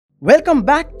Welcome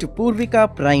back to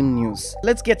Poorvika Prime News.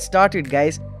 Let's get started,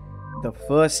 guys. The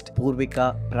first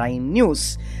Poorvika Prime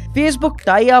News. Facebook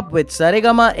tie-up with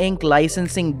Saregama Inc.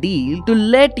 licensing deal to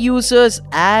let users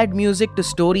add music to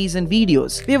stories and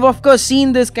videos. We've of course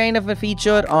seen this kind of a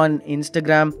feature on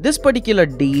Instagram. This particular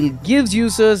deal gives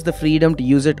users the freedom to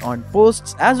use it on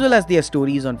posts as well as their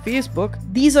stories on Facebook.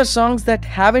 These are songs that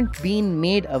haven't been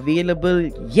made available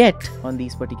yet on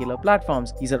these particular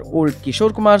platforms. These are old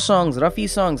Kishore Kumar songs, Rafi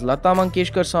songs, Lata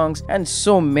Mangeshkar songs, and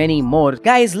so many more.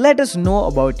 Guys, let us know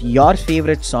about your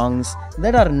favorite songs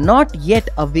that are not yet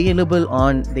available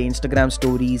on the Instagram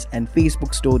stories and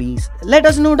Facebook stories. Let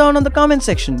us know down on the comment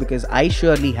section because I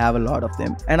surely have a lot of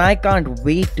them and I can't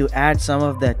wait to add some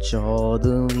of that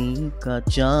Chaudhary Ka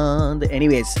Chand.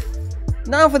 Anyways,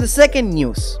 now for the second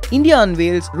news. India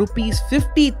unveils rupees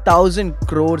 50,000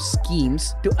 crore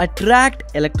schemes to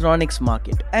attract electronics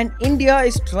market. And India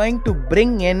is trying to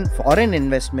bring in foreign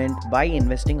investment by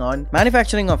investing on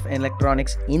manufacturing of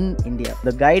electronics in India.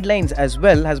 The guidelines as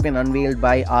well has been unveiled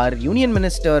by our Union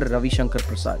Minister Ravi Shankar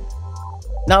Prasad.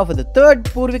 Now for the third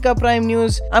Poorvika Prime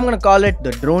News, I'm gonna call it the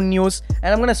drone news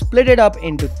and I'm gonna split it up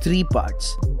into three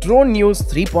parts. Drone News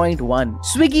 3.1.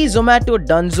 Swiggy Zomato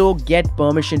Dunzo get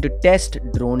permission to test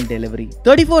drone delivery.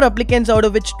 34 applicants out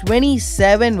of which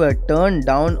 27 were turned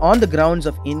down on the grounds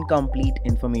of incomplete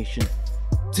information.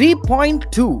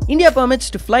 3.2. India permits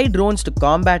to fly drones to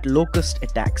combat Locust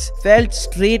Attacks. Felt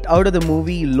straight out of the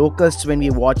movie Locusts when we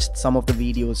watched some of the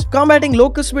videos. Combating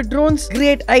locusts with drones?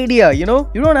 Great idea, you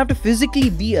know? You don't have to physically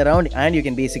be around and you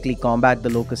can basically combat the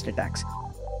Locust Attacks.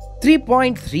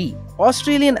 3.3.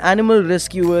 Australian animal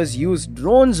rescuers use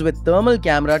drones with thermal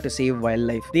camera to save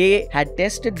wildlife. They had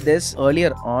tested this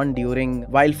earlier on during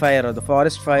wildfire or the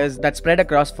forest fires that spread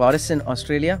across forests in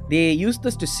Australia. They used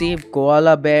this to save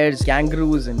koala bears,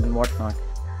 kangaroos and whatnot.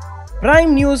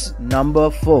 Prime News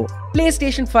number 4.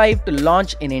 PlayStation 5 to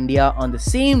launch in India on the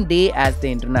same day as the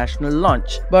international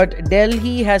launch. But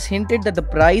Delhi has hinted that the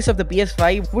price of the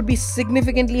PS5 would be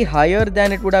significantly higher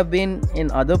than it would have been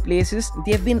in other places.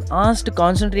 They have been asked to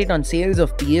concentrate on sales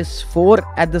of PS4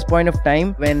 at this point of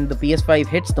time when the PS5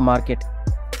 hits the market.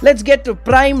 Let's get to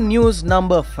Prime News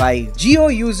number 5.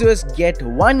 Jio users get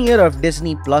 1 year of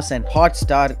Disney Plus and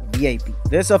Hotstar VIP.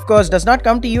 This of course does not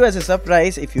come to you as a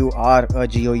surprise if you are a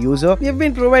Jio user. We have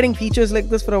been providing features like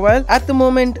this for a while. At the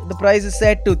moment, the price is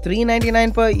set to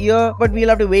 $399 per year, but we'll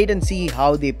have to wait and see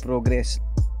how they progress.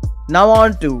 Now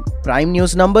on to Prime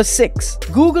News number 6.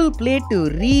 Google Play to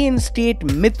reinstate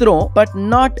Mitron but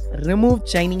not remove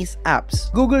Chinese apps.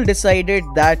 Google decided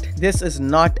that this is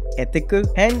not ethical,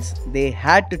 hence they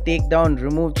had to take down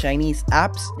remove Chinese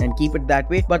apps and keep it that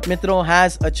way. But Mitron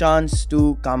has a chance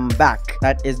to come back.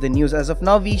 That is the news as of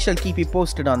now. We shall keep you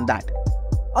posted on that.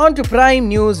 On to Prime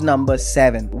News number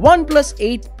 7. OnePlus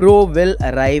 8 Pro will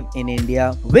arrive in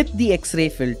India with the X-ray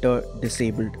filter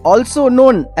disabled, also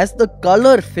known as the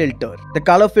color filter. The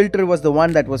color filter was the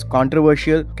one that was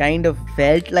controversial, kind of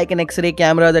felt like an X-ray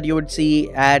camera that you would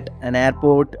see at an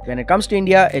airport. When it comes to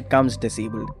India, it comes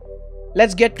disabled.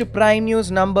 Let's get to Prime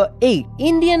News number 8.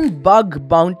 Indian bug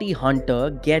bounty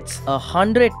hunter gets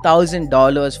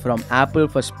 $100,000 from Apple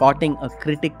for spotting a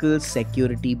critical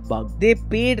security bug. They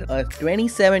paid a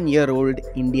 27-year-old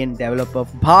Indian developer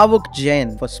Bhavuk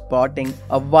Jain for spotting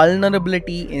a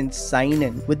vulnerability in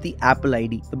sign-in with the Apple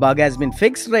ID. The bug has been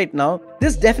fixed right now.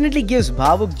 This definitely gives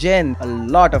Bhavuk Jain a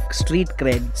lot of street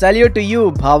cred. Salute to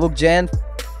you, Bhavuk Jain.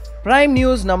 Prime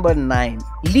News number 9.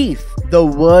 Leaf, the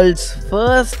world's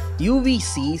first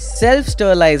UVC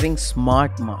self-sterilizing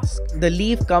smart mask. The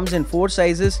Leaf comes in 4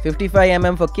 sizes: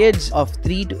 55mm for kids of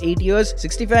 3 to 8 years,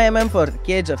 65mm for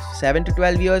kids of 7 to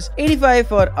 12 years, 85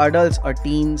 for adults or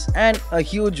teens, and a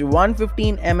huge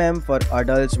 115mm for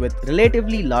adults with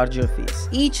relatively larger face.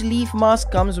 Each Leaf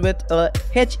mask comes with a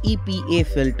HEPA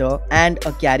filter and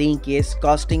a carrying case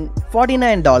costing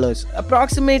 $49,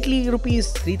 approximately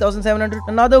rupees 3,700.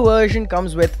 Another version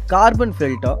comes with carbon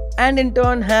filter and in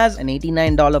turn has an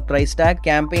 $89 price tag.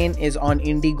 Campaign is on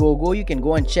Indiegogo. You can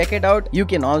go and check it out. You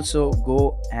can also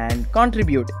go and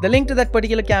contribute. The link to that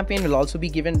particular campaign will also be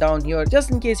given down here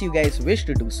just in case you guys wish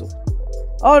to do so.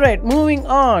 Alright, moving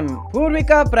on.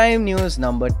 Poorvika Prime News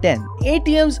number 10.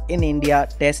 ATMs in India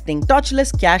testing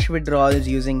touchless cash withdrawals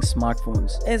using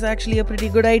smartphones is actually a pretty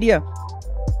good idea.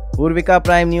 Poorvika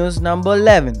Prime News number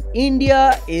 11.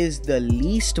 India is the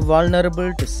least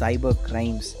vulnerable to cyber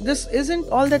crimes. This isn't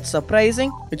all that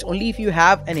surprising. It's only if you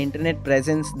have an internet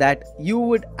presence that you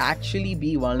would actually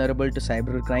be vulnerable to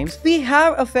cyber crimes. We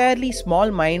have a fairly small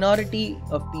minority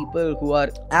of people who are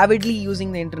avidly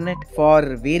using the internet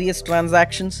for various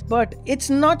transactions, but it's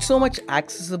not so much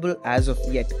accessible as of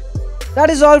yet. That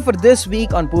is all for this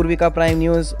week on Poorvika Prime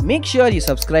News. Make sure you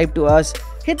subscribe to us,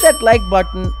 hit that like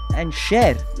button and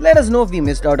share. Let us know if we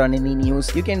missed out on any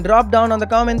news. You can drop down on the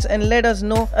comments and let us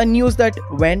know a news that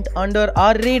went under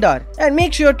our radar. And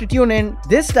make sure to tune in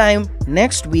this time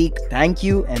next week. Thank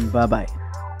you and bye-bye.